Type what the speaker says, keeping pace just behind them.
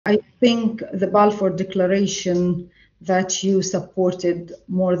I think the Balfour Declaration that you supported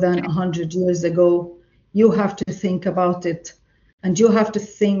more than 100 years ago, you have to think about it, and you have to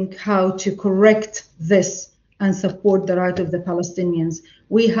think how to correct this and support the right of the Palestinians.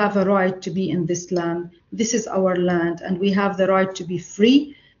 We have a right to be in this land. This is our land, and we have the right to be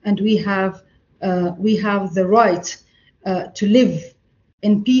free, and we have the right to live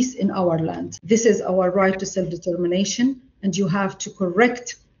in peace in our land. This is our right to self-determination, and you have to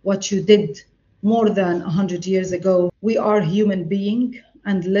correct what you did more than 100 years ago. We are human beings,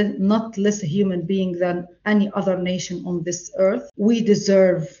 and not less a human being than any other nation on this earth. We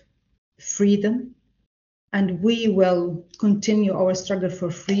deserve freedom, and we will continue our struggle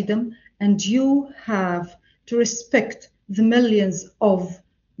for freedom. And you have to respect the millions of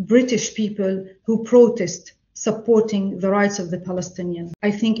British people who protest supporting the rights of the Palestinians.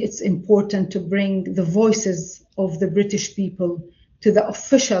 I think it's important to bring the voices of the British people to the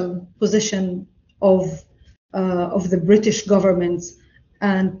official position of the British government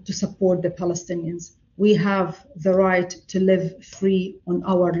and to support the Palestinians. We have the right to live free on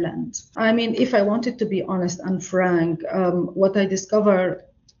our land. I mean, if I wanted to be honest and frank, what I discovered,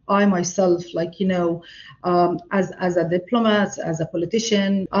 I myself, as a diplomat, as a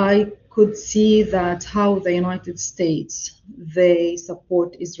politician, I could see that how the United States, they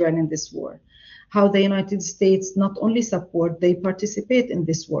support Israel in this war. How the United States not only support, they participate in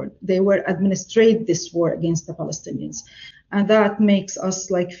this war. They were administrate this war against the Palestinians. And that makes us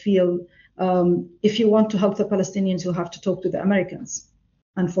feel, if you want to help the Palestinians, you have to talk to the Americans,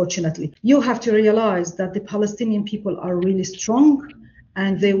 unfortunately. You have to realize that the Palestinian people are really strong,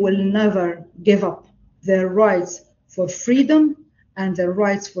 and they will never give up their rights for freedom and their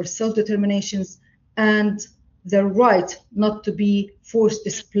rights for self-determination and their right not to be forced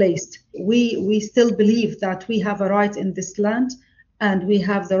displaced. We still believe that we have a right in this land, and we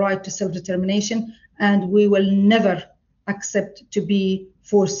have the right to self-determination, and we will never accept to be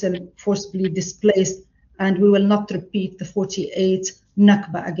forcibly displaced, and we will not repeat the 48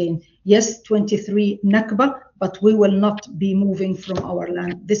 Nakba again. Yes, 23 Nakba, but we will not be moving from our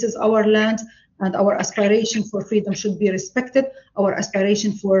land. This is our land, and our aspiration for freedom should be respected. Our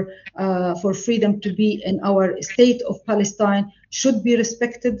aspiration for freedom to be in our state of Palestine should be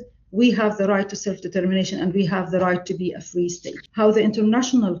respected. We have the right to self-determination, and we have the right to be a free state. How the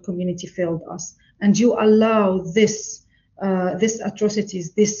international community failed us, and you allow this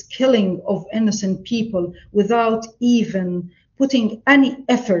atrocities, this killing of innocent people without even putting any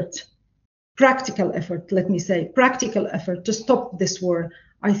effort, practical effort to stop this war.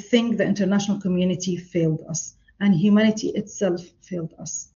 I think the international community failed us, and humanity itself failed us.